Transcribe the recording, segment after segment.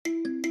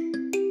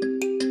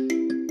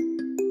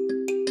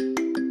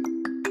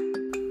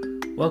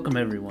Welcome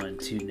everyone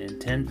to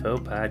Nintendo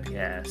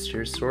Podcast,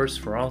 your source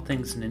for all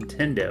things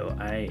Nintendo.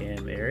 I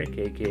am Eric,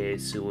 aka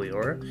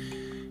Sulior,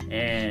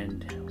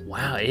 and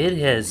wow, it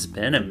has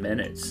been a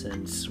minute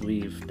since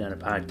we've done a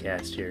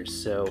podcast here.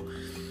 So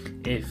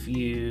if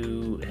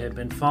you have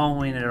been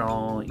following it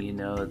all, you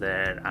know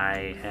that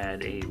I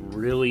had a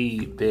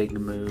really big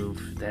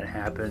move that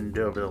happened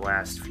over the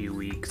last few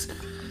weeks.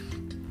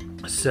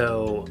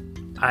 So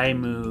I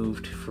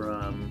moved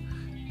from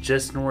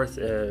just north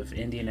of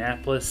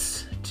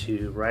Indianapolis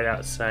to right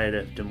outside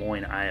of Des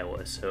Moines,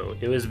 Iowa. So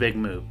it was a big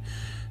move.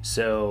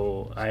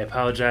 So I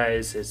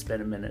apologize. It's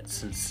been a minute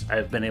since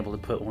I've been able to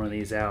put one of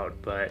these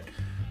out, but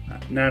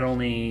not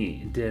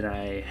only did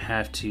I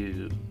have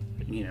to,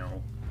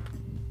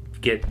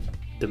 get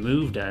the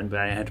move done,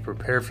 but I had to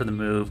prepare for the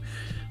move.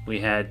 We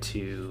had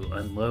to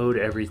unload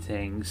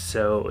everything.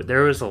 So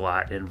there was a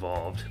lot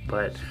involved,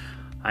 but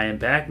I am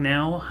back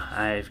now.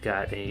 I've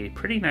got a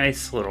pretty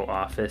nice little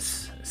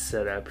office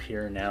set up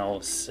here now,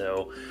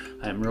 so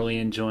I'm really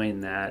enjoying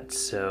that.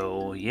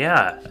 So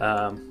yeah,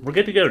 we're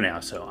good to go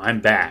now. So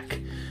I'm back.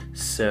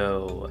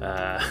 So,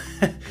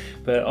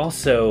 but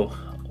also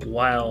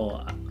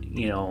while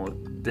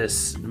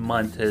this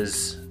month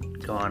has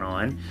gone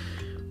on,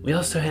 we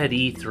also had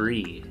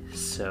E3.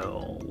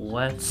 So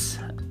let's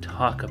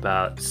talk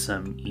about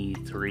some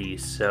E3.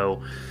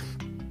 So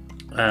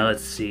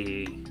let's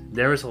see.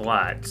 There was a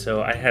lot.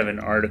 So I have an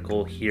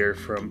article here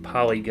from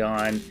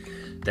Polygon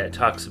that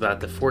talks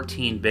about the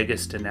 14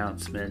 biggest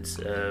announcements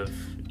of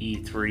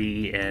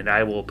E3, and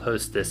I will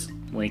post this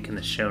link in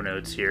the show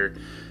notes here.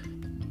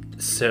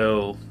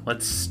 So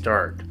let's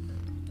start.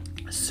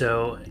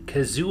 So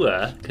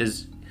Kazuya,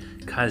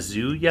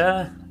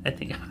 I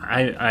think,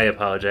 I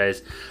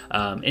apologize.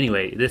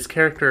 Anyway, this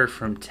character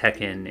from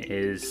Tekken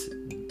is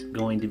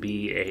going to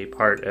be a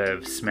part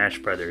of Smash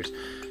Brothers.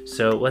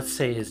 So let's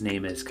say his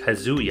name is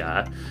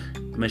Kazuya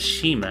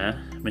Mishima.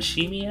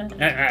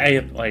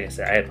 Like I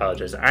said, I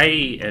apologize. I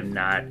am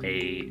not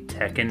a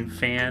Tekken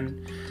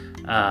fan.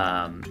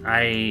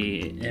 I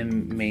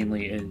am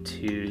mainly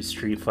into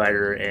Street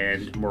Fighter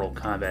and Mortal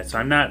Kombat, so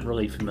I'm not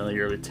really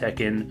familiar with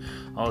Tekken,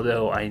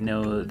 although I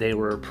know they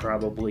were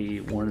probably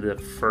one of the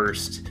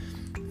first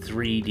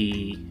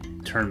 3D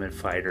tournament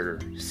fighter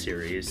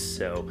series.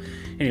 So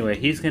anyway,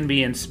 he's going to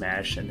be in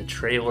Smash, and the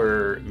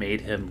trailer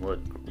made him look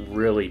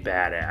really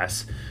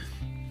badass.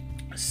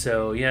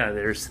 So yeah,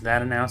 there's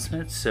that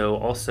announcement. So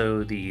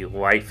also the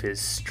Life is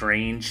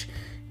Strange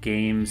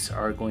games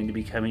are going to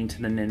be coming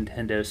to the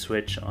Nintendo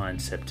Switch on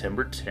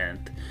September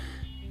 10th.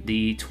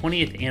 The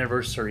 20th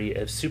anniversary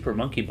of Super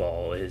Monkey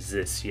Ball is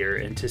this year,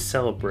 and to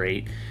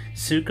celebrate,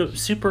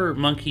 Super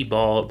Monkey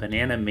Ball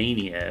Banana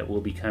Mania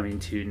will be coming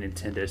to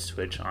Nintendo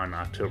Switch on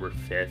October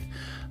 5th.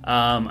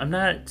 I'm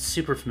not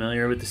super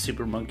familiar with the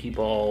Super Monkey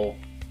Ball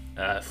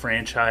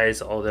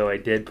franchise, although I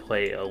did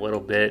play a little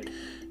bit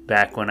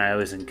back when I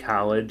was in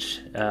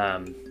college.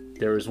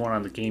 There was one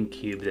on the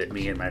GameCube that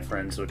me and my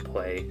friends would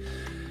play.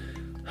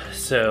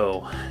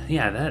 So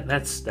yeah,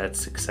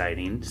 that's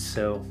exciting.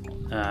 So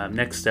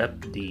next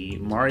up, the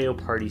Mario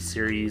Party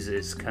series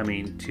is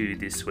coming to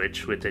the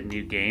Switch with a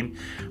new game.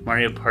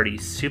 Mario Party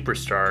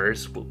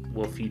Superstars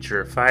will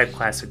feature 5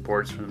 classic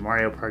boards from the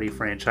Mario Party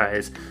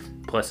franchise,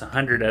 plus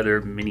 100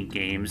 other mini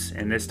games,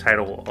 and this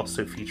title will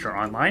also feature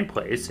online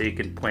play, so you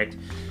can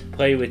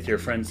play with your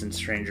friends and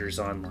strangers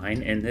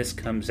online. And this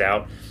comes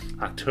out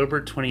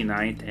October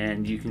 29th,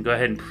 and you can go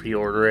ahead and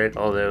pre-order it,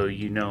 although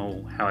you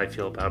know how I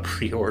feel about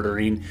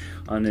pre-ordering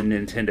on the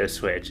Nintendo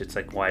Switch. It's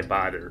like, why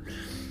bother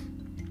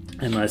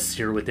unless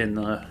you're within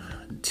the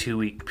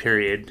 2-week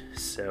period.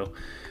 So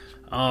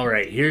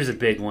alright, here's a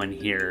big one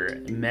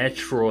here.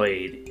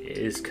 Metroid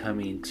is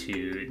coming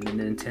to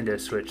Nintendo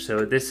Switch.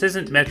 So this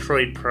isn't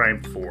Metroid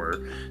Prime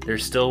 4. They're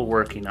still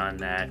working on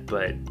that,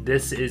 but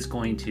this is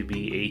going to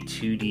be a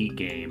 2D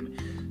game.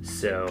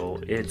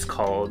 So it's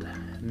called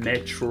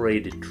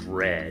Metroid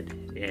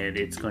Dread, and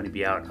it's going to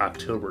be out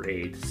October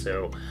 8th.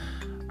 So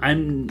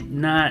I'm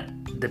not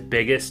the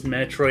biggest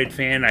Metroid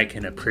fan. I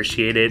can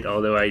appreciate it,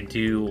 although I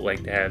do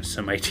like to have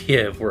some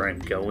idea of where I'm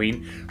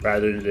going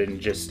rather than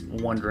just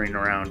wandering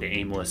around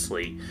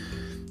aimlessly.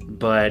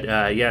 But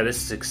yeah,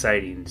 this is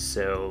exciting.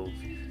 So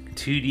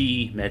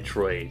 2D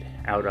Metroid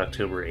out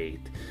October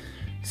 8th.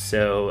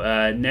 So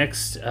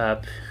next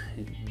up,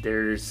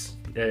 there's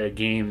a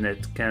game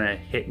that's gonna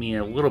hit me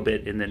a little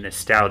bit in the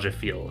nostalgia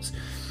feels.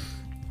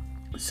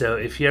 So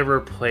if you ever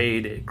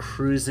played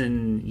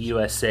Cruisin'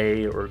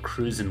 USA or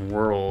Cruisin'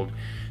 World,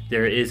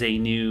 there is a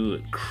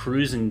new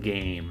cruising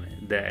game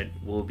that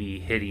will be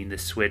hitting the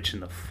Switch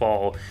in the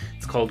fall.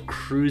 It's called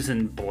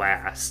Cruisin'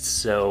 Blast.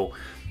 So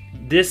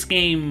these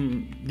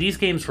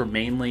games were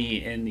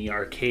mainly in the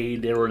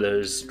arcade. There were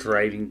those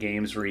driving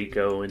games where you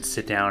go and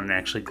sit down and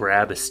actually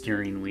grab a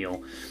steering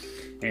wheel,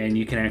 and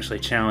you can actually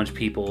challenge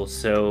people.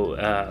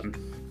 So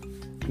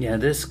yeah,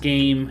 this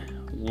game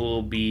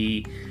will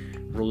be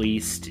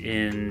released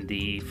in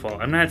the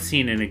fall. I'm not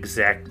seeing an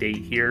exact date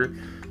here,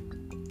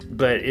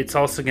 but it's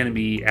also going to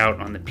be out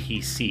on the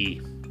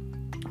PC.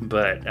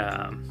 But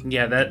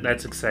yeah,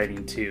 that's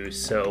exciting too.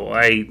 So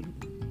I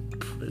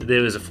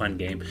it was a fun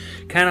game.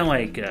 Kind of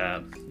like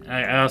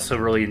I also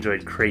really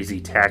enjoyed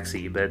Crazy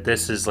Taxi, but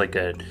this is like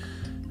a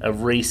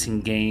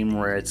racing game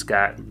where it's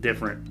got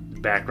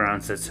different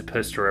backgrounds that's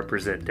supposed to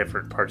represent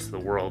different parts of the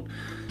world.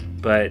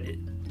 But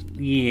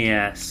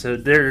yeah, so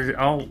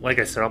like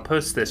I said, I'll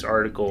post this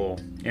article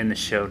in the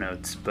show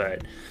notes,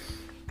 but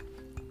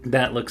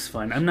that looks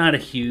fun. I'm not a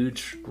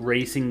huge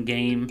racing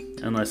game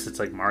unless it's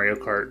like Mario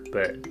Kart,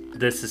 but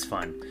this is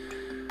fun.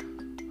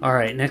 All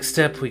right, next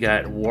up we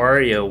got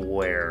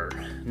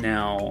WarioWare.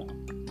 Now,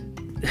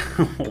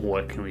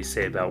 what can we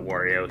say about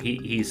Wario?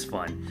 He's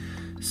fun.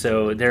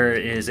 So there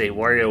is a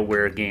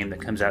WarioWare game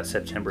that comes out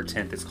September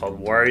 10th. It's called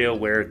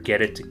WarioWare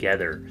Get It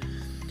Together.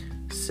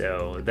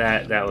 So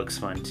that looks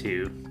fun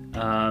too.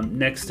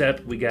 Next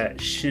up, we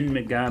got Shin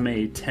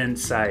Megami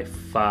Tensei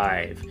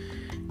 5.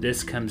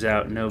 This comes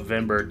out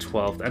November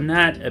 12th. I'm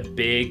not a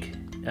big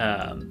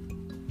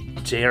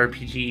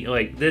JRPG.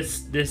 Like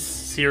this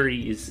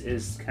series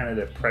is kind of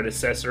the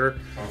predecessor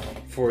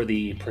for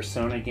the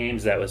Persona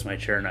games. That was my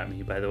chair, not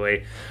me, by the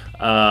way.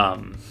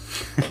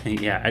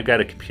 Yeah, I've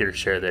got a computer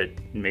chair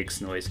that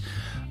makes noise.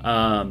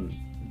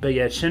 But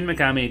yeah, Shin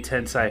Megami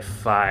Tensei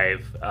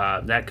 5,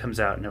 that comes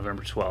out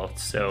November 12th.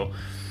 So,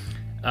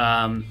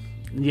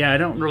 yeah, I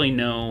don't really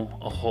know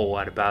a whole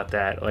lot about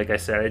that. Like I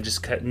said, I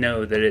just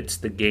know that it's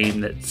the game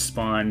that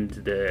spawned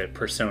the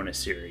Persona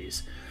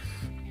series.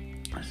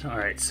 All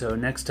right, so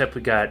next up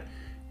we got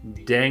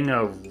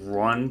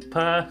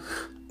Danganronpa.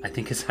 I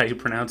think is how you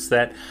pronounce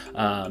that.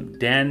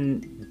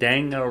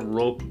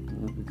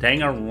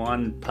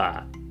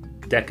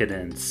 Danganronpa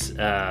Decadence.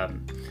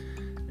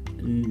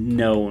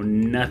 Know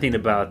nothing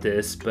about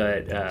this,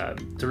 but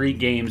 3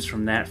 games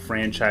from that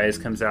franchise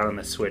comes out on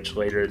the Switch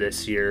later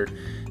this year.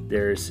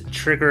 There's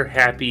Trigger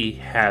Happy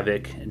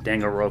Havoc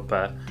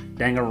Danganronpa.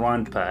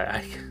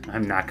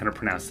 I'm not going to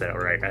pronounce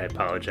that right. I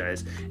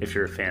apologize if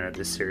you're a fan of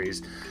this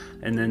series.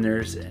 And then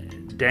there's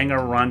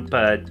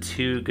Danganronpa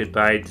 2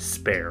 Goodbye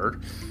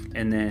Despair.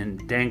 And then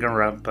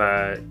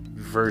Danganronpa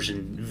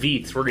version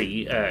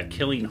V3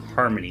 Killing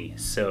Harmony.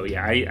 So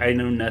yeah, I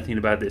know nothing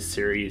about this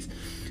series.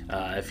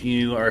 If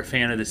you are a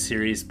fan of the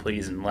series,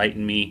 please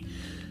enlighten me.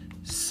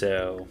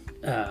 So,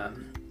 all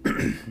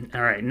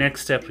right,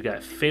 next up we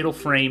got Fatal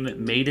Frame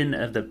Maiden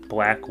of the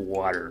Black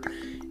Water.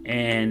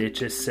 And it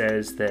just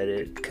says that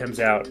it comes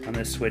out on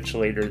the Switch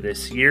later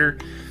this year.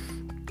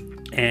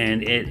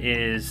 And it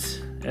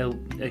is,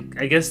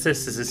 I guess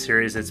this is a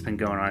series that's been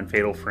going on,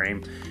 Fatal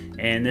Frame.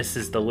 And this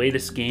is the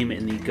latest game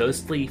in the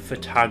Ghostly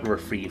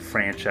Photography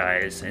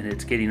franchise. And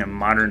it's getting a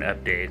modern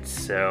update,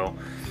 so...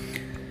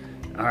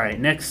 Alright,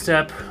 next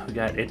up, we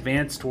got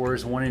Advanced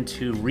Wars 1 and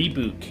 2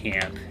 Reboot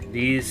Camp.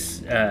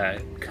 These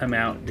come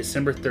out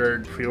December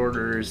 3rd.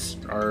 Pre-orders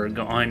are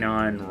going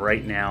on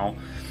right now.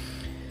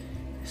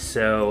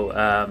 So,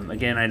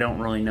 again, I don't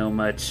really know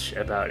much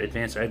about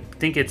Advanced. I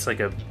think it's like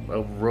a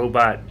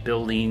robot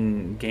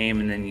building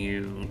game and then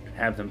you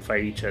have them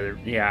fight each other.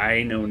 Yeah,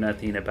 I know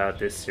nothing about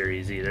this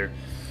series either.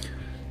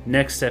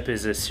 Next up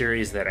is a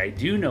series that I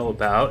do know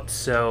about.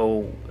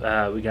 So,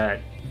 we got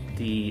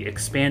the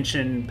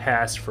expansion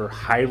pass for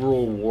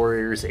Hyrule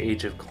Warriors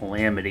Age of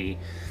Calamity.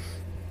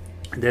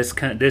 This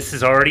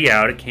is already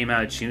out. It came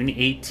out June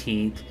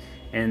 18th.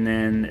 And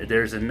then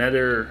there's an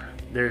update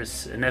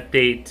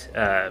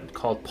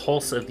called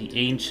Pulse of the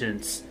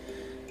Ancients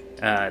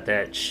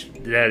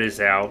that is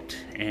out.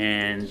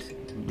 And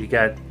we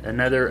got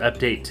another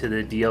update to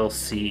the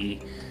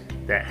DLC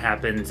that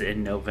happens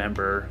in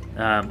November.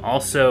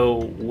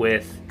 Also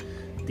with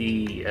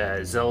the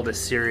Zelda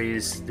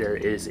series, there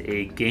is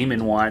a Game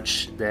 &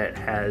 Watch that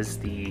has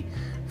the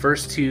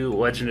first 2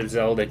 Legend of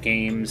Zelda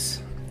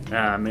games,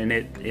 and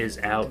it is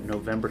out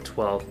November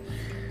 12th.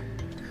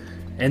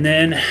 And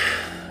then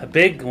a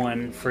big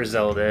one for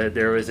Zelda,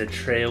 there was a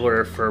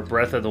trailer for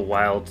Breath of the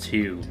Wild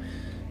 2.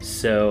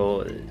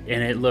 So, and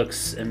it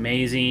looks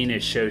amazing.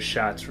 It shows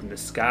shots from the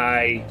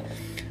sky.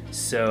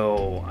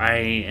 So I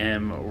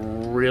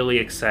am really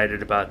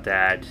excited about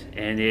that,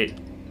 and it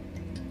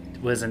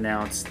was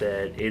announced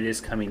that it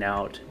is coming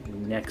out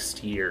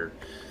next year.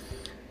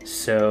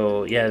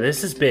 So yeah,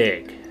 this is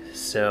big.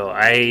 So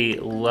I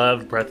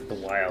love Breath of the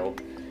Wild,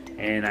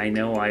 and I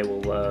know I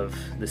will love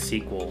the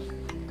sequel.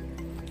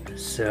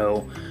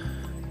 So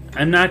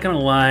I'm not gonna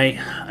lie,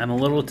 I'm a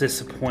little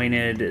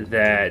disappointed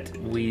that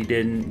we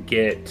didn't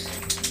get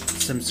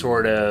some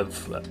sort of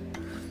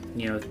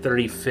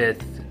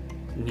 35th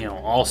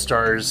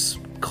All-Stars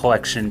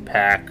collection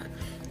pack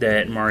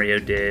that Mario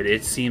did.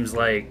 It seems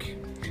like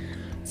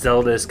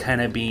Zelda's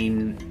kind of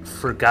being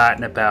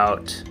forgotten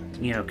about,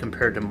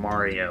 compared to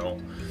Mario.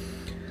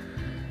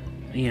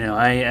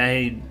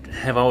 I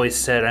have always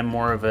said I'm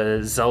more of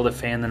a Zelda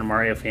fan than a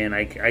Mario fan.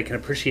 I can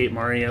appreciate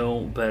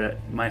Mario, but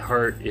my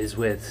heart is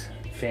with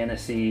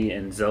fantasy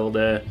and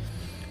Zelda.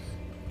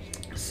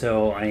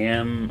 So I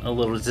am a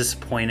little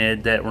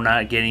disappointed that we're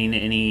not getting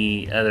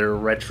any other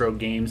retro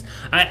games.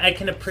 I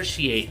can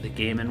appreciate the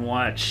Game &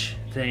 Watch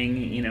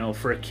thing,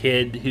 for a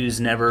kid who's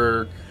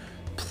never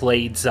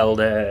played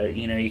Zelda,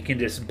 you can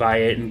just buy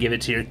it and give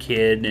it to your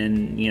kid,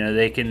 and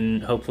they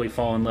can hopefully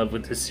fall in love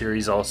with the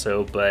series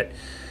also. But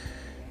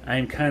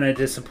I'm kind of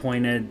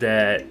disappointed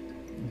that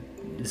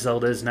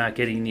Zelda's not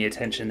getting the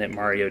attention that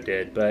Mario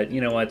did. But you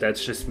know what?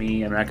 That's just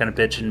me. I'm not going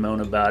to bitch and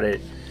moan about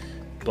it.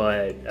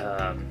 But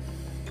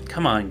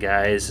come on,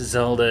 guys.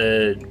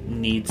 Zelda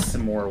needs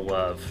some more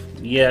love.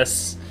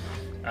 Yes,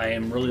 I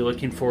am really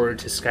looking forward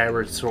to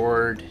Skyward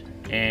Sword,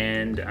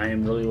 and I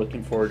am really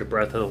looking forward to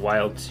Breath of the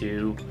Wild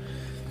 2.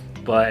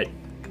 But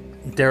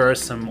there are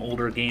some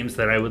older games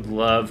that I would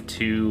love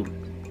to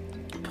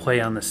play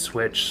on the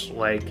Switch,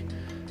 like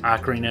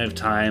Ocarina of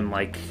Time,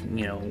 like,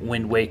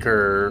 Wind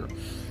Waker,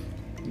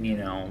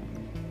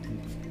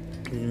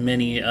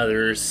 many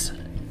others,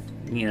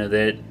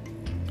 that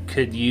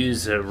could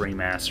use a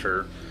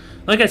remaster.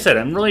 Like I said,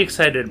 I'm really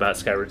excited about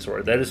Skyward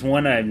Sword. That is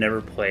one I've never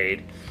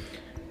played,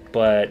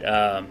 but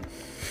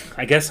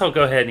I guess I'll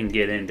go ahead and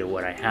get into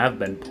what I have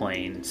been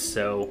playing.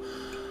 So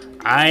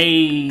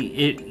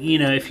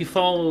if you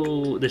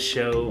follow the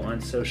show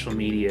on social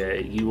media,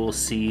 you will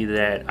see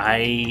that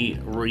I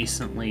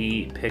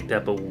recently picked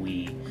up a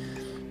Wii.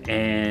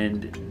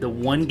 And the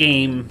one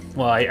game,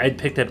 well, I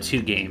picked up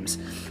 2 games.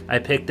 I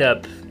picked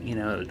up,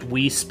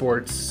 Wii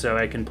Sports, so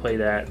I can play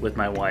that with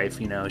my wife.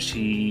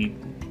 She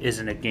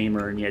isn't a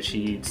gamer, and yet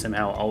she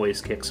somehow always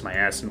kicks my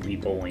ass in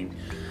Wii Bowling.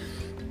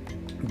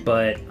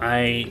 But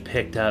I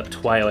picked up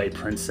Twilight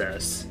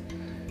Princess,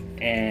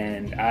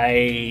 and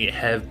I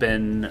have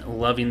been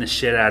loving the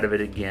shit out of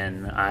it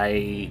again.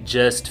 I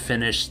just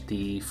finished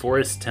the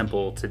Forest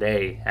Temple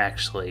today,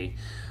 actually,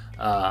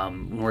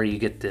 where you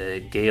get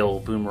the Gale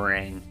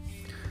Boomerang.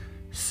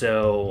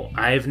 So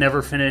I've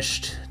never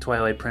finished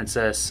Twilight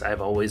Princess.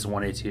 I've always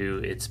wanted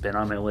to. It's been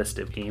on my list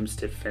of games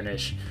to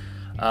finish.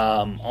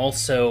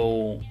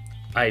 Also,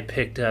 I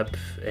picked up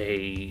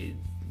a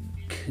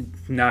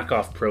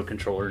knockoff Pro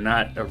Controller,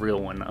 not a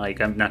real one.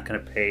 Like, I'm not going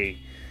to pay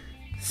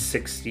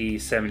 $60,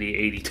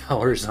 $70,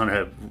 $80 on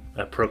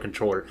a Pro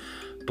Controller,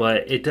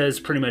 but it does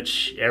pretty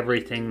much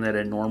everything that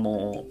a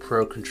normal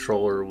Pro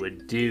Controller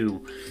would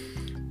do.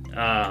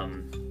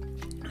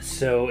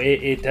 So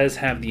it does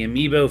have the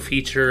amiibo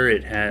feature,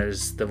 it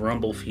has the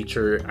rumble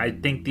feature. I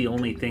think the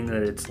only thing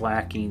that it's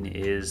lacking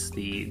is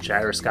the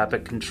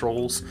gyroscopic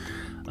controls.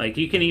 Like,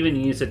 you can even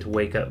use it to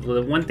wake up.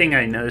 The one thing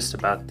I noticed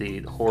about the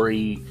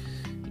Hori,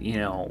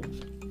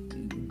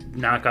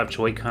 knockoff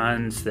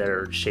Joy-Cons that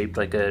are shaped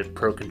like a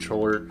Pro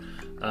Controller,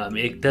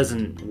 it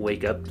doesn't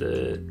wake up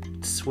the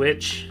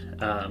Switch.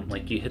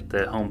 Like, you hit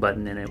the home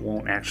button and it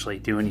won't actually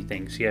do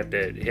anything. So you have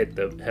to hit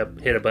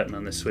a button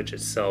on the Switch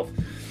itself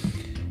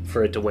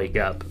for it to wake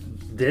up.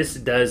 This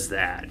does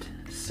that.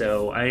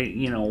 So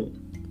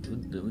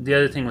the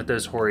other thing with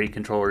those Hori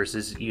controllers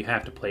is you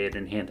have to play it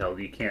in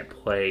handheld. You can't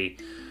play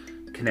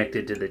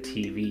connected to the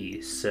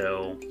TV.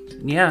 So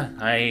yeah,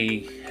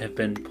 I have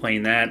been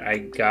playing that. I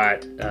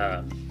got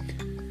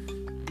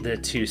the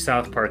 2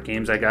 South Park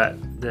games. I got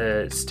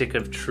the Stick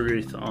of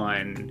Truth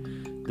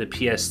on the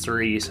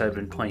PS3, so I've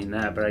been playing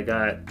that. But I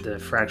got the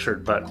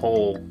Fractured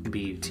Butthole,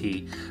 BUT,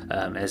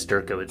 as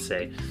Durka would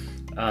say,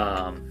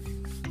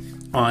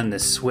 on the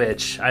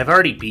Switch. I've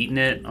already beaten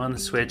it on the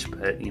Switch,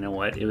 but you know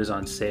what? It was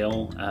on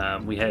sale.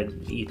 We had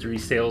E3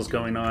 sales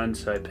going on,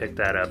 so I picked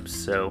that up.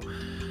 So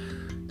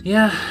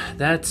yeah,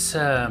 that's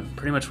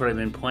pretty much what I've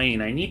been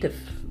playing. I need to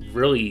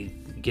really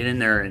get in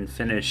there and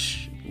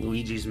finish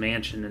Luigi's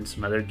Mansion and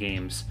some other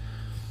games.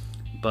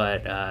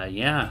 But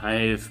yeah,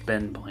 I've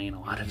been playing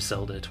a lot of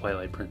Zelda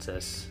Twilight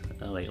Princess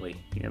lately.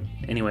 Yep.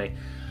 Anyway,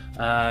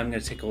 I'm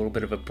going to take a little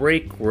bit of a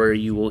break where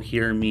you will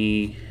hear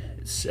me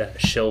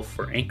shelf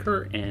for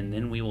Anchor, and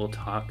then we will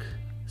talk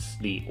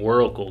the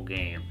Oracle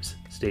games.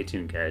 Stay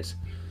tuned, guys.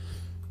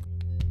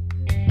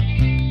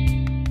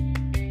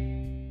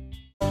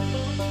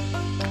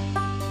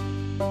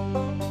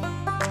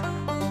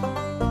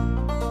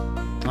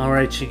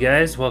 Alright, you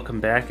guys, welcome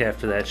back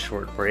after that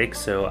short break.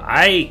 So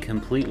I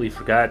completely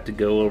forgot to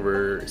go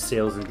over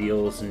sales and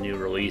deals and new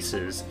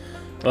releases.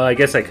 Well, I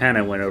guess I kind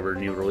of went over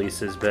new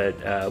releases, but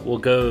we'll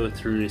go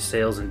through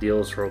sales and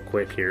deals real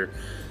quick here.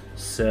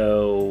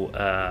 So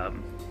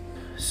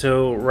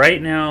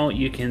right now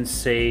you can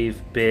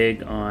save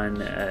big on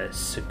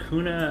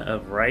Sakuna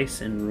of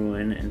Rice and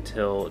Ruin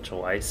until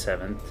July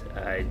 7th.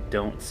 I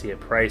don't see a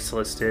price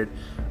listed.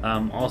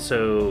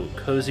 Also,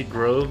 Cozy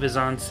Grove is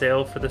on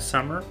sale for the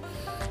summer,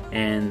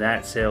 and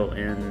that sale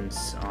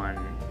ends on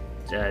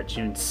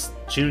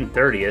June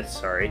 30th,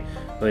 sorry,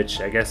 which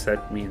I guess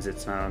that means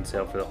it's not on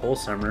sale for the whole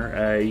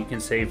summer. You can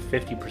save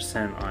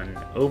 50% on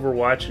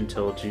Overwatch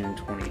until June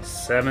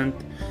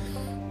 27th.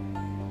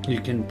 You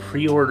can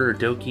pre-order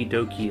Doki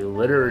Doki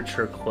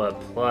Literature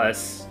Club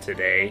Plus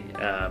today.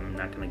 I'm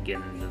not going to get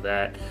into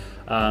that.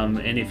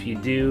 And if you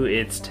do,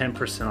 it's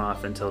 10%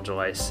 off until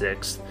July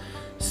 6th.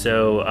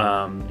 So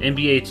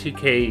NBA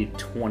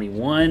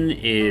 2K21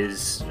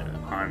 is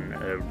on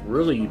a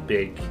really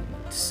big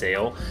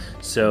sale,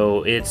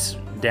 so it's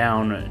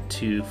down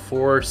to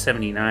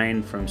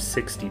 $4.79 from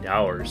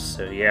 $60.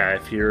 So yeah,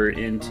 if you're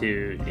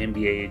into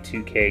NBA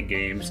 2K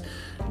games,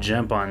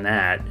 jump on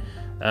that.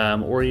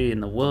 Ori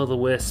and the Will of the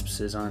Wisps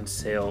is on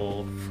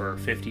sale for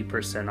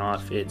 50%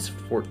 off. It's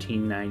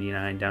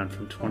 $14.99 down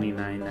from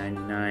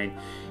 $29.99.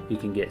 You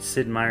can get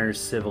Sid Meier's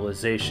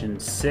Civilization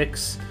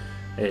 6.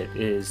 It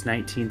is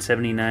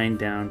 $19.79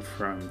 down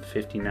from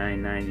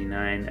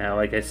 $59.99.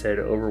 Like I said,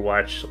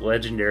 Overwatch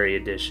Legendary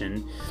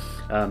Edition.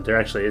 There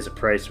actually is a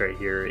price right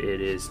here.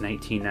 It is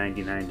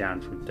 $19.99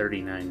 down from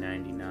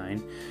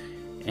 $39.99.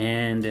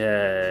 And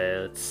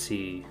let's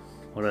see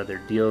what other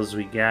deals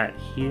we got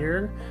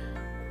here.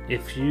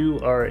 If you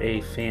are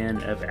a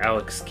fan of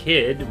Alex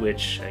Kidd,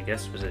 which I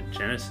guess was a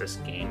Genesis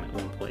game at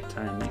one point in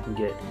time, you can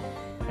get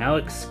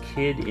Alex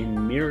Kidd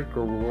in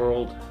Miracle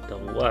World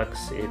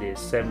Deluxe. It is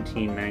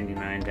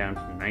 $17.99 down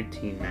from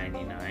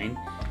 $19.99.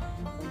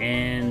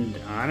 And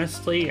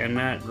honestly, I'm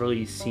not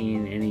really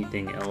seeing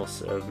anything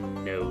else of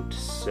note,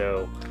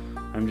 so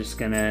I'm just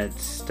gonna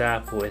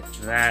stop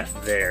with that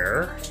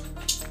there.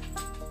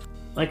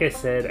 Like I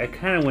said, I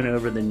kind of went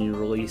over the new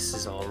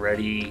releases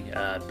already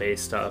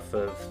based off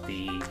of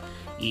the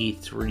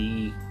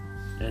E3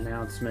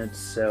 announcements,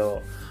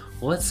 so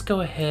let's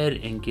go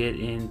ahead and get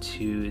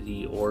into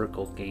the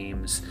Oracle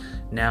games.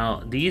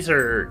 Now, these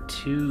are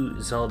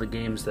two Zelda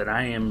games that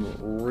I am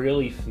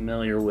really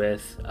familiar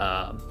with.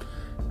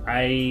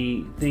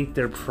 I think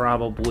they're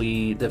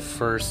probably the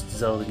first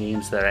Zelda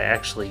games that I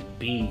actually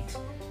beat.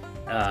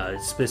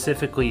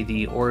 Specifically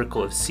the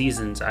Oracle of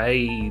Seasons.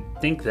 I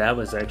think that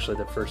was actually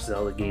the first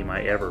Zelda game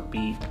I ever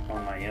beat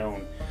on my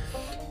own.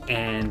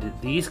 And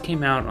these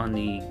came out on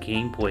the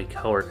Game Boy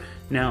Color.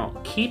 Now,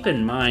 keep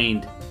in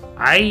mind,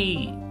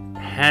 I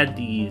had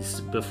these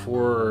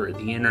before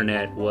the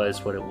internet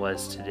was what it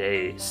was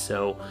today,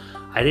 so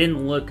I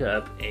didn't look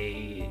up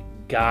a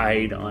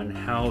guide on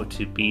how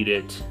to beat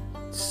it.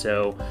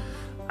 So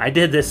I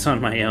did this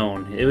on my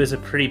own. It was a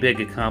pretty big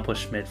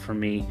accomplishment for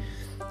me.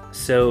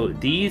 So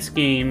these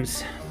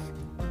games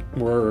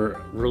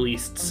were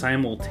released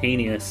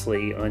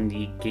simultaneously on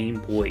the Game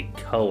Boy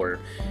Color.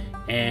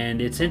 And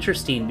it's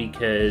interesting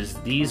because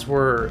these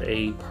were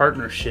a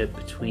partnership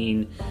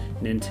between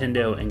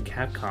Nintendo and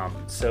Capcom.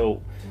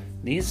 So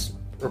these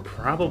were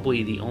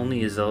probably the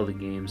only Zelda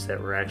games that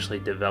were actually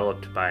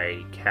developed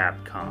by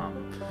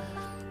Capcom.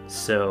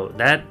 So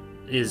that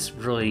is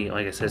really,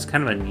 like I said, it's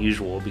kind of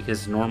unusual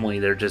because normally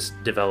they're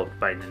just developed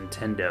by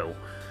Nintendo.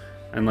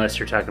 Unless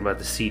you're talking about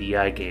the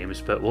CDI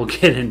games, but we'll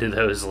get into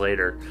those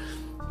later.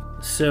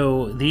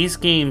 So these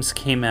games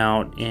came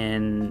out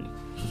in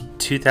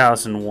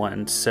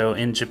 2001. So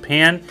in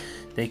Japan,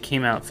 they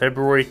came out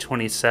February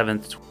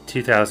 27th,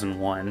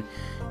 2001.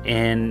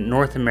 In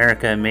North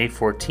America, May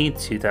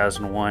 14th,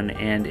 2001.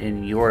 And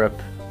in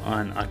Europe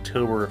on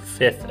October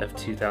 5th of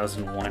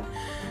 2001.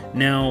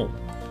 Now,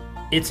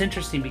 it's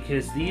interesting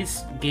because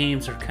these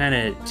games are kind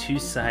of two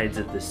sides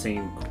of the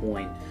same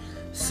coin.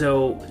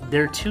 So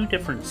they're two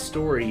different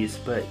stories,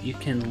 but you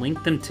can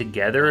link them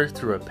together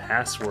through a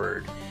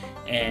password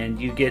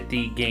and you get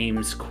the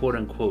game's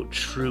quote-unquote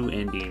true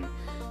ending.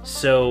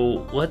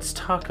 So let's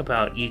talk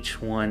about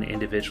each one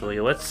individually.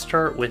 Let's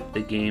start with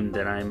the game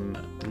that I'm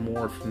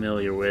more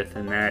familiar with,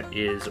 and that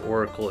is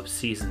Oracle of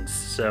Seasons.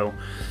 So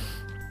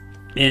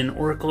in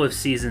Oracle of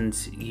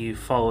Seasons, you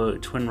follow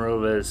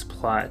Twinrova's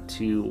plot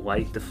to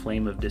light the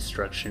flame of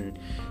destruction,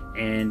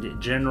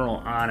 and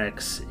General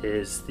Onyx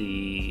is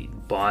the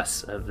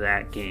boss of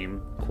that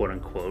game,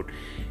 quote-unquote,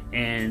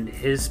 and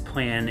his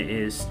plan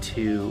is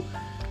to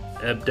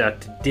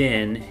abduct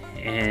Din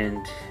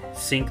and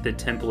sink the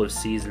Temple of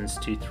Seasons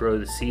to throw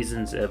the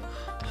Seasons of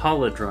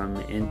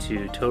Holodrum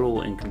into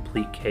total and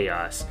complete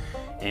chaos.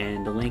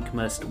 And Link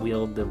must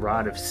wield the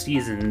Rod of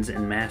Seasons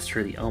and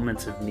master the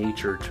elements of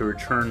nature to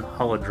return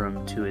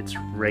Holodrum to its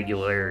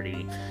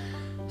regularity.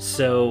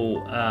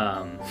 So,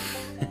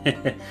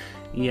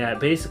 yeah,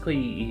 basically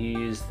you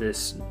use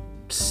this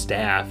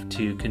staff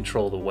to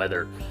control the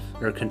weather,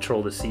 or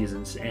control the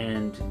seasons,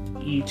 and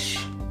each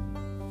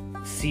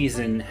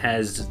season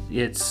has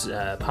its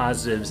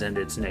positives and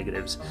its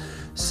negatives.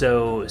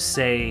 So,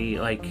 say,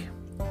 like,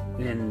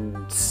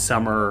 in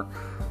summer,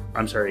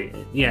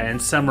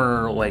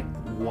 like,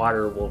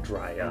 water will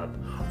dry up.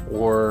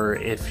 Or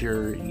if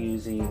you're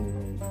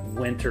using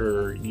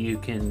winter, you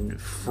can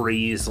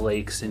freeze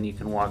lakes and you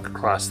can walk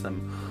across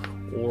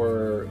them.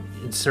 Or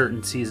in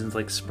certain seasons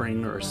like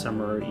spring or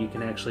summer, you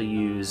can actually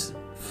use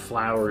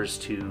flowers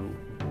to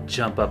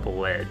jump up a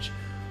ledge.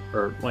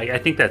 Or, like, I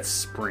think that's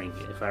spring,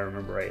 if I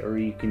remember right. Or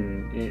you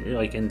can,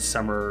 like, in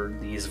summer,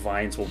 these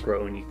vines will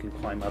grow and you can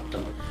climb up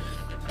them.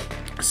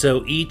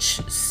 So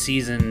each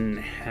season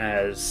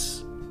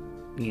has,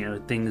 you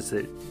know, things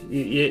that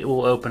it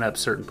will open up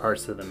certain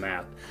parts of the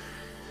map.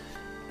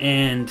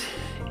 And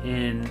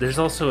there's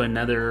also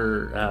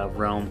another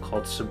realm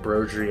called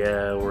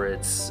Subrogria, where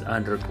it's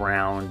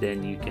underground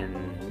and you can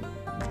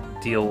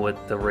deal with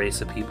the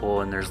race of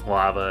people, and there's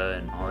lava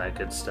and all that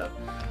good stuff.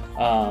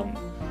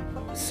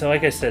 So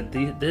like I said,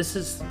 this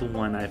is the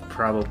one I've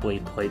probably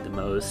played the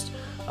most.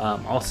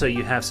 Also,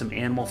 you have some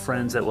animal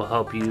friends that will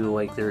help you.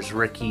 Like there's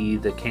Ricky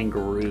the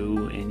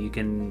kangaroo, and you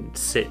can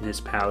sit in his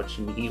pouch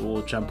and he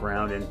will jump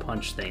around and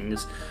punch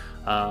things.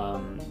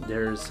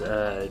 There's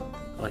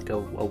like a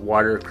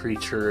water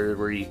creature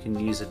where you can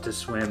use it to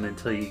swim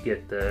until you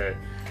get the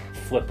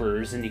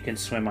flippers and you can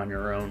swim on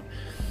your own.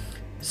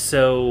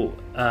 So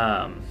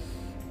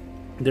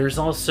there's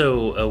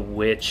also a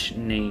witch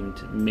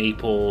named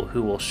Maple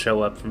who will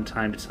show up from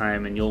time to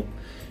time, and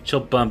she'll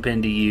bump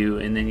into you,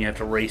 and then you have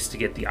to race to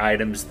get the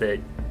items that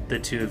the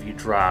two of you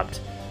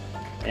dropped.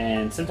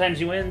 And sometimes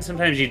you win,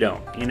 sometimes you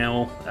don't.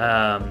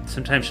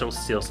 Sometimes she'll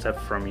steal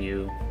stuff from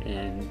you,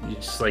 and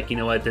you're just like, you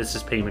know what, this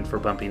is payment for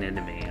bumping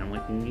into me. And I'm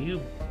like,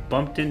 you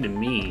bumped into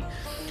me.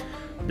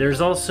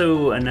 There's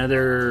also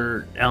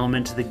another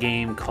element to the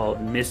game called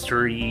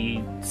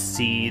mystery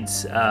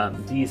seeds.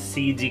 These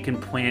seeds you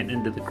can plant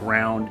into the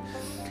ground,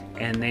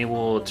 and they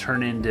will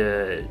turn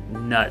into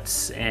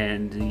nuts,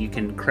 and you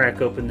can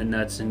crack open the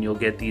nuts and you'll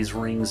get these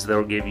rings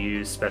that'll give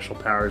you special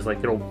powers. Like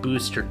it'll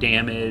boost your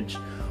damage,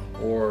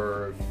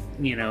 or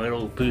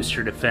it'll boost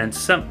your defense,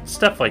 some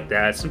stuff like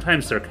that.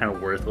 Sometimes they're kind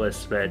of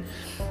worthless, but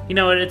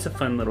it's a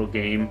fun little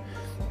game.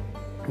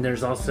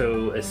 There's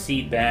also a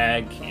seed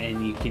bag,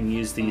 and you can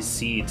use these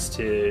seeds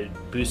to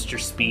boost your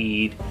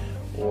speed,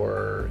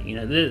 or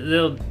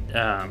they'll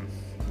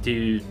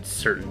do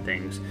certain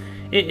things.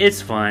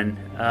 It's fun.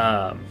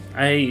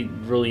 I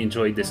really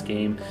enjoyed this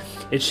game.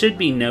 It should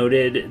be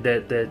noted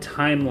that the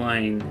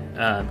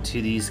timeline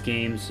to these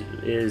games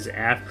is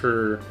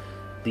after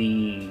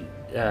the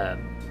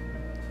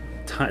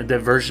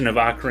version of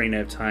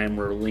Ocarina of Time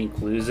where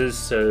Link loses,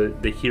 so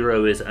the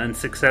hero is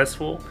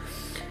unsuccessful.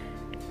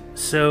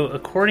 So,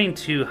 according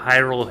to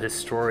Hyrule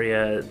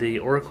Historia, the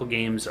Oracle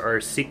games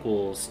are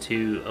sequels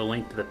to A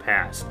Link to the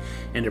Past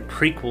and a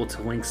prequel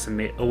to Link's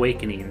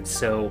Awakening.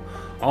 So,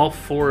 all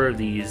four of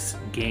these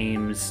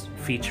games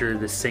feature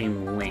the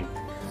same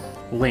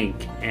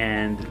Link,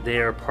 and they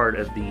are part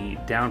of the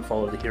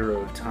Downfall of the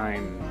Hero of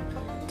Time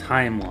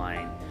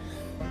timeline.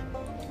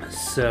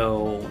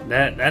 So,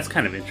 that's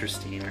kind of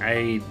interesting.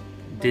 I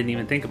didn't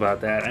even think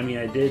about that. I mean,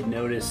 I did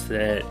notice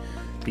that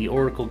the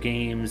Oracle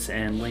games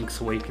and Link's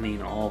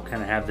Awakening all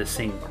kind of have the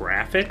same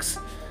graphics,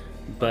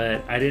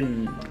 but I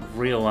didn't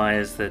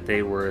realize that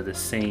they were the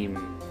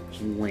same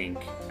Link.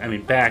 I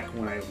mean, back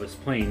when I was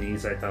playing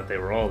these, I thought they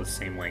were all the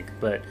same Link,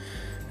 but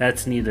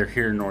that's neither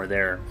here nor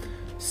there.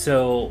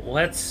 So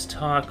let's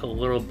talk a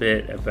little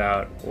bit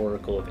about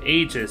Oracle of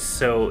Ages.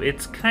 So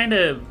it's kind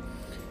of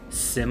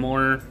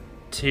similar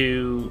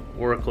to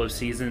Oracle of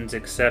Seasons,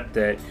 except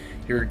that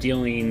you're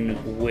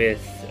dealing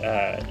with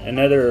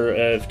another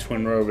of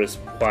Twinrova's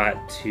plot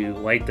to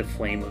light the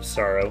flame of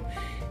sorrow,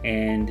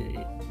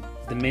 and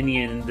the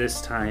minion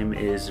this time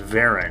is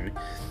Varen,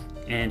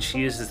 and she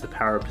uses the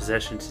power of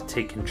possession to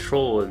take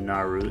control of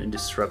Naru and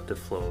disrupt the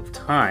flow of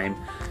time,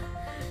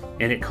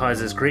 and it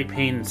causes great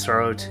pain and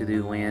sorrow to the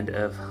land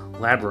of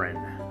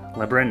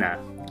Labrina,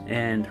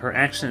 and her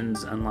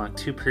actions unlock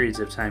two periods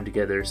of time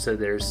together. So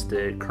there's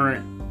the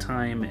current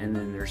time and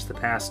then there's the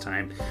past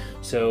time.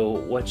 So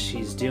what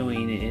she's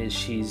doing is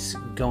she's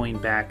going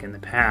back in the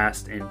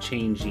past and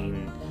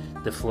changing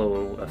the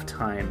flow of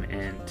time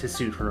and to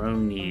suit her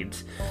own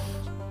needs.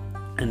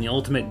 And the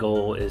ultimate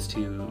goal is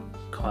to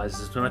cause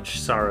as much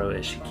sorrow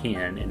as she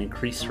can and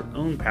increase her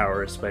own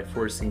powers by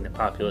forcing the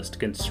populace to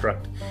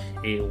construct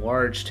a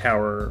large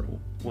tower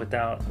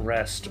without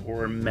rest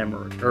or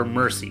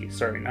mercy.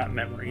 Sorry, not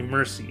memory,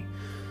 mercy.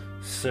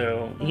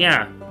 So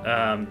yeah,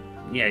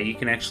 you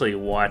can actually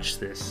watch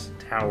this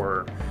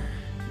tower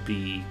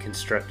be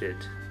constructed.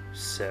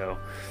 So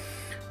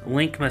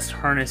Link must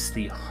harness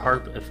the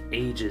Harp of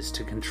Ages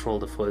to control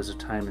the flows of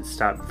time and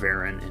stop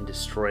Varen and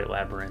destroy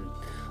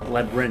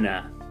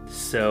Labrina.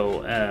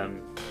 So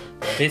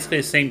basically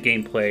the same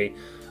gameplay.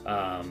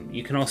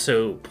 You can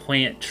also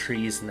plant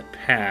trees in the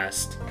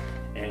past,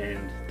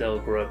 and they'll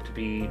grow up to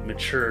be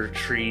mature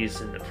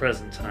trees in the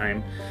present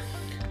time.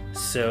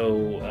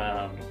 So,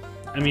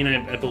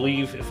 I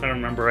believe, if I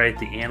remember right,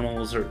 the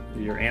animals or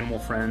your animal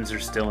friends are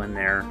still in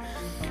there.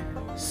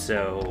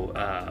 So,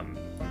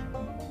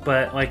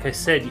 but like I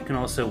said, you can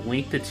also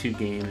link the two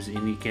games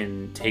and you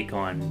can take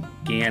on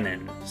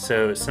Ganon.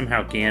 So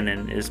somehow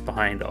Ganon is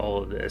behind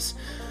all of this.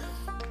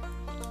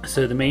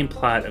 So the main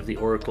plot of the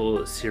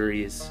Oracle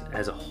series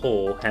as a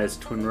whole has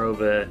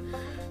Twinrova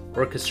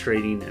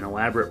orchestrating an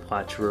elaborate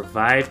plot to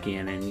revive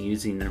Ganon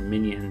using their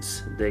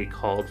minions they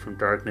called from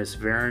darkness,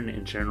 Varen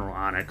and General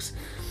Onyx,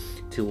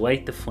 to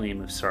light the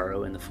flame of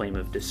sorrow and the flame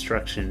of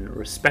destruction,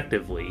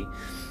 respectively.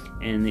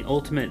 And the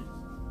ultimate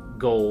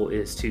goal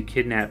is to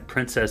kidnap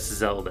Princess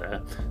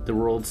Zelda, the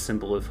world's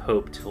symbol of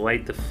hope, to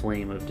light the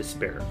flame of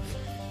despair.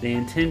 They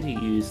intend to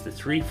use the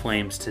three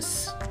flames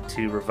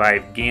to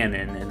revive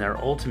Ganon, and their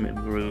ultimate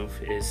move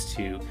is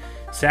to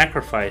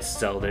sacrifice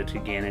Zelda to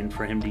Ganon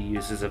for him to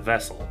use as a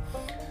vessel.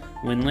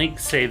 When Link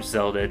saves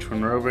Zelda,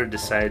 Twinrova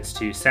decides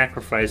to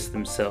sacrifice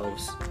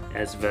themselves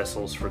as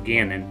vessels for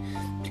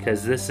Ganon,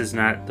 because this is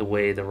not the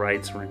way the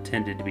rites were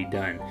intended to be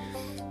done.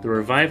 The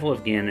revival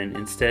of Ganon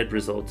instead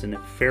results in a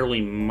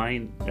fairly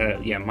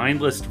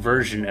mindless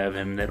version of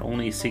him that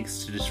only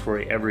seeks to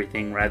destroy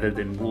everything rather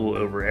than rule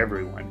over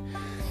everyone.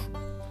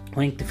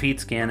 Link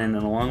defeats Ganon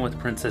and, along with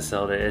Princess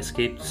Zelda,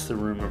 escapes the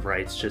Room of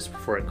Rights just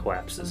before it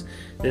collapses.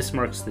 This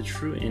marks the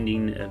true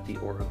ending of the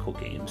Oracle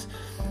games.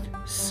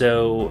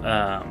 So,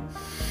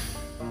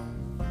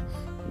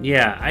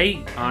 yeah,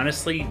 I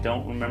honestly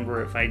don't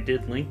remember if I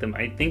did link them.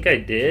 I think I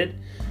did,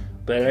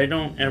 but I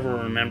don't ever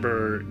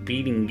remember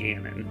beating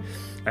Ganon.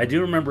 I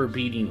do remember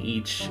beating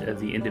each of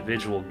the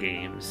individual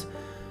games.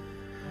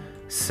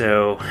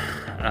 So,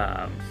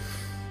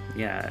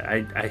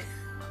 yeah,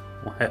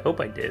 I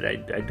hope I did.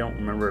 I don't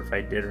remember if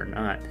I did or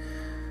not.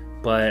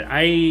 But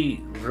I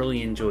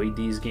really enjoyed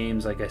these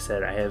games. Like I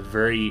said, I have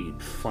very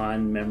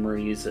fond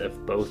memories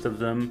of both of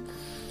them.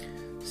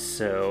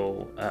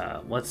 So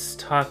let's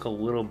talk a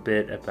little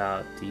bit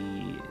about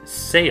the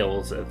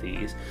sales of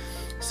these.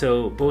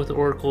 So both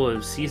Oracle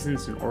of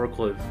Seasons and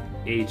Oracle of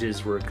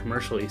Ages were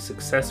commercially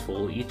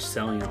successful, each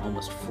selling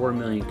almost 4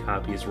 million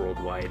copies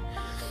worldwide.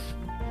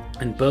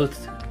 And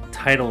both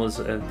titles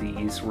of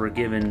these were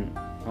given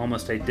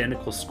almost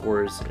identical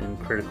scores in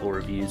critical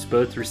reviews,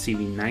 both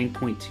receiving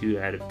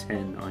 9.2 out of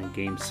 10 on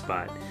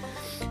GameSpot,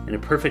 and a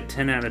perfect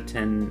 10 out of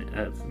 10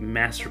 of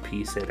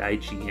Masterpiece at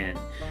IGN.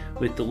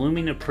 With the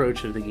looming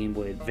approach of the Game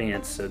Boy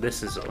Advance, so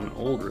this is an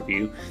old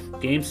review,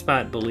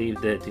 GameSpot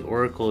believed that the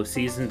Oracle of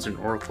Seasons and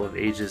Oracle of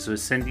Ages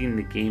was sending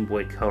the Game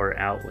Boy Color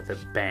out with a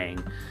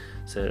bang.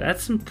 So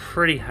that's some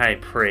pretty high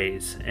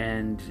praise,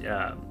 and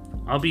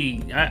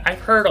I've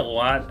heard a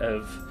lot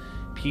of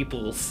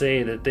people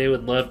say that they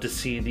would love to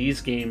see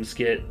these games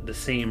get the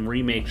same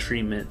remake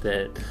treatment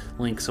that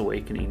Link's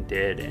Awakening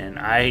did, and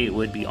I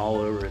would be all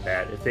over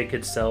that. If they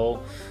could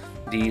sell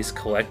these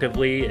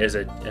collectively as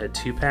a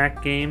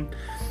 2-pack game,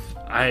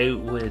 I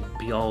would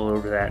be all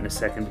over that in a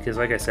second, because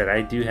like I said,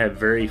 I do have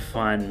very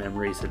fond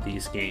memories of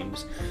these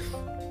games.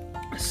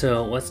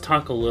 So let's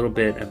talk a little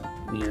bit of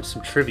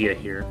some trivia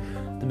here.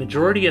 The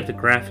majority of the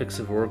graphics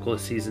of Oracle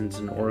of Seasons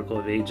and Oracle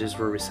of Ages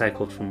were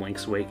recycled from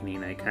Link's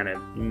Awakening. I kind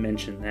of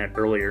mentioned that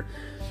earlier.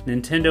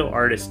 Nintendo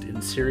artist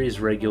and series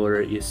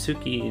regular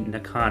Yasuki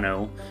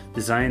Nakano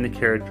designed the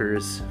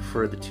characters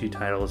for the two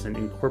titles and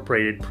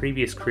incorporated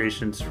previous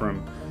creations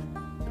from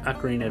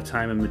Ocarina of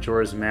Time and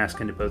Majora's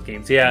Mask into both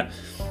games. Yeah,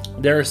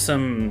 there are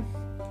some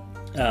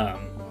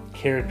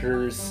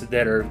characters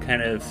that are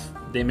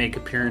they make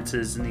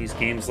appearances in these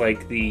games,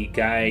 like the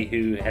guy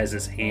who has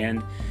his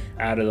hand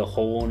out of the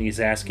hole and he's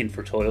asking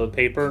for toilet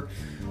paper.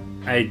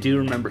 I do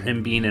remember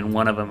him being in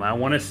one of them. I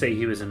want to say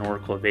he was in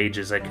Oracle of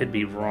Ages. I could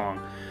be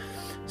wrong.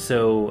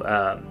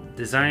 So,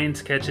 design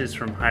sketches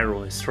from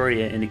Hyrule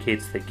Historia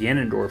indicates that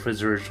Ganondorf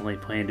was originally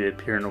planned to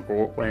appear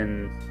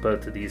in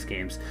both of these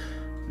games.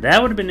 That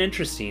would have been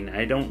interesting.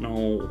 I don't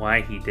know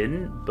why he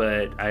didn't,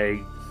 but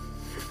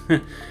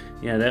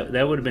yeah,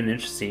 that would have been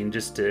interesting,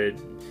 just to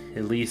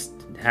at least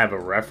have a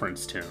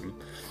reference to him.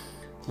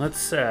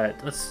 Let's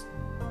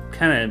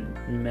kind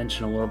of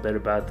mention a little bit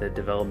about the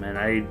development.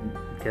 I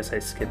guess I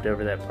skipped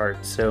over that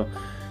part. So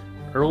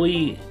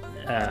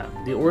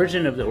the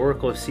origin of the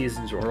Oracle of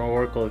Seasons or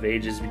Oracle of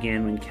Ages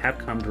began when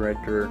Capcom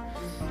director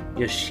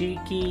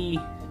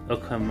Yoshiki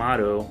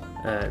Okamoto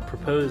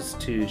proposed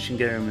to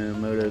Shigeru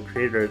Miyamoto,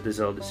 creator of the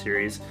Zelda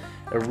series,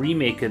 a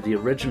remake of the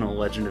original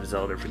Legend of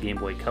Zelda for Game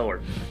Boy Color.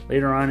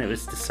 Later on, it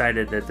was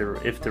decided that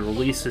if the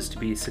release was to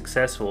be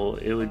successful,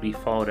 it would be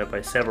followed up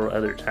by several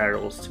other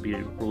titles to be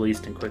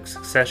released in quick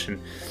succession.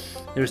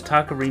 There was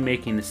talk of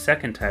remaking the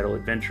second title,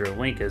 Adventure of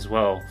Link, as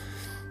well,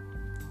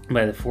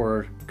 by the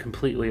 4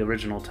 completely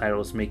original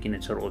titles, making a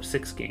total of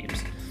 6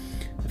 games.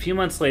 A few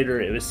months later,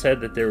 it was said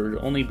that there would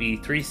only be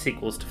 3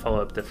 sequels to follow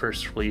up the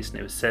first release, and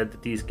it was said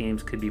that these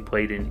games could be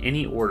played in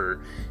any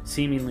order,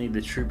 seemingly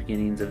the true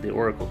beginnings of the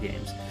Oracle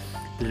games.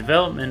 The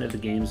development of the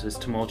games was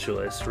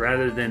tumultuous.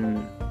 Rather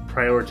than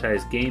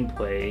prioritize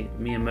gameplay,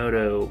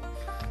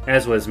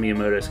 as was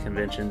Miyamoto's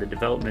convention, the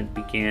development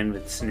began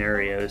with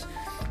scenarios,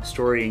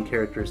 story, and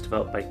characters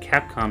developed by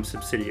Capcom's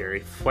subsidiary,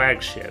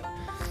 Flagship.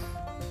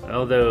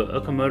 Although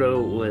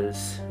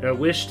Okamoto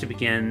wished to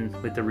begin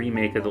with the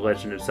remake of The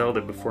Legend of Zelda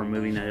before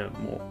moving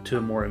to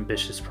a more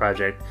ambitious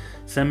project,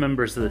 some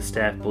members of the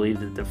staff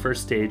believed that the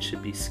first stage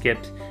should be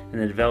skipped and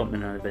the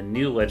development of a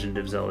new Legend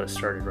of Zelda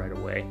started right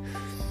away.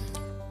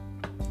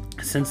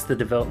 Since the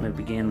development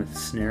began with a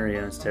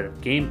scenario instead of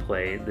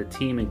gameplay, the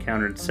team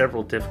encountered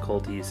several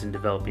difficulties in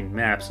developing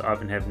maps,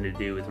 often having to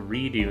do with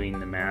redoing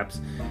the maps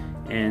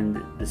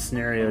and the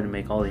scenario to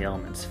make all the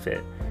elements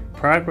fit.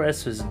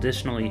 Progress was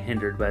additionally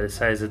hindered by the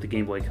size of the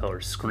Game Boy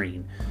Color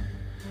screen.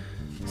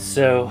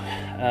 So,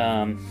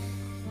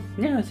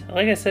 yeah,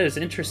 like I said, it's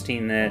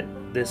interesting that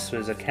this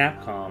was a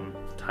Capcom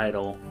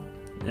title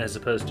as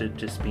opposed to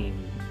just being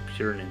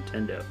pure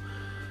Nintendo.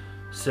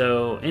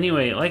 So,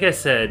 anyway, like I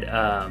said,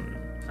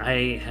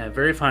 I have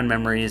very fond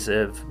memories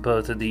of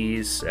both of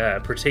these,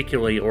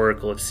 particularly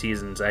Oracle of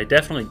Seasons. I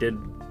definitely did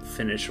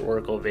finish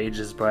Oracle of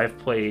Ages, but I've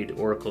played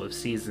Oracle of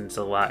Seasons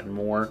a lot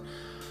more.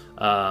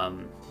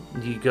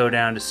 you go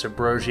down to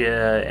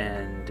Subrosia,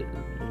 and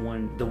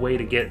the way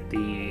to get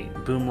the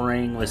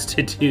boomerang was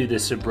to do the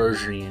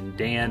Subrosian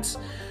dance,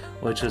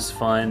 which was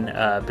fun.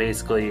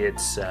 Basically,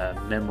 it's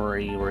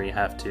memory where you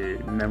have to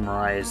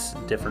memorize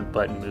different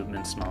button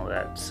movements and all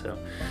that.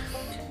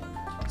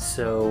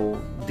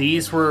 So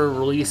these were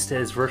released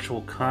as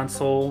Virtual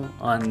Console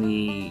on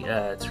the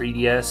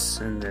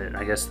 3DS and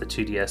I guess the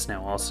 2DS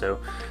now also.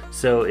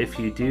 So if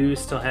you do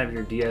still have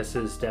your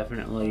DSs,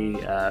 definitely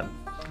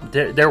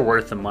they're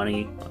worth the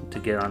money to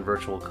get on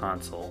Virtual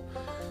Console.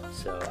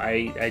 So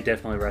I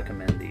definitely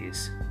recommend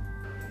these.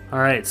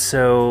 Alright,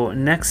 so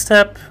next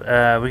up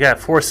we got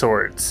Four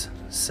Swords.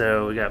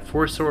 So we got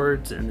Four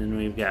Swords, and then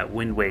we've got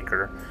Wind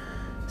Waker.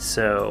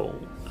 So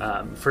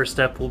first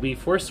up will be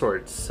Four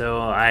Swords.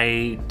 So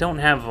I don't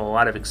have a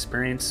lot of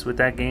experience with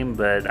that game,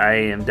 but I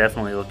am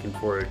definitely looking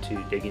forward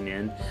to digging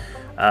in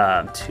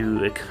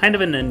to a kind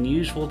of an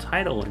unusual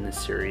title in this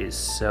series.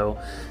 So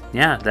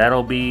yeah,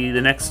 that'll be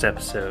the next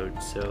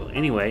episode. So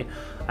anyway,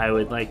 I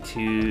would like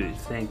to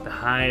thank the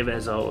Hive,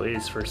 as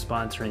always, for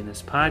sponsoring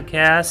this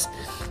podcast.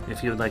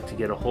 If you would like to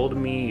get a hold of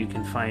me, you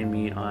can find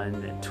me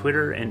on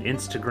Twitter and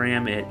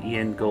Instagram at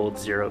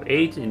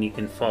iangold08, and you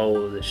can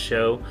follow the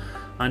show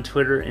on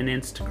Twitter and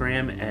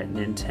Instagram at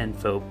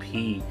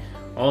NintenfoP.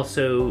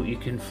 Also, you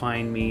can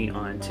find me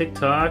on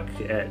TikTok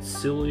at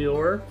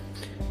Sulior,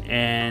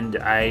 and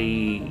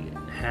I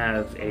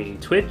have a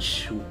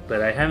Twitch,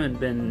 but I haven't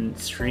been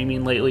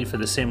streaming lately for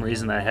the same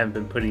reason that I haven't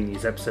been putting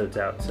these episodes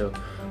out. So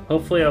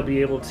hopefully I'll be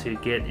able to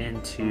get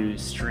into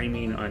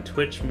streaming on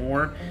Twitch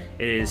more.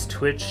 It is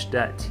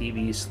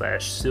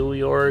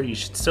twitch.tv/Sulior. You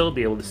should still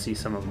be able to see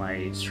some of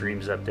my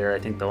streams up there. I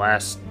think the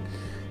last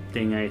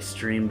thing I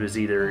streamed was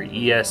either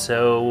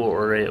ESO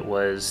or it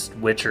was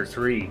Witcher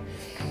 3.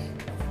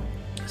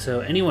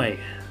 So anyway,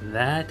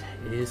 that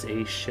is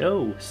a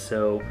show.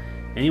 So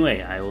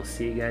anyway, I will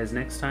see you guys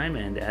next time,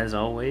 and as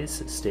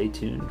always, stay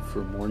tuned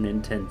for more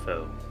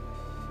Nintenfo.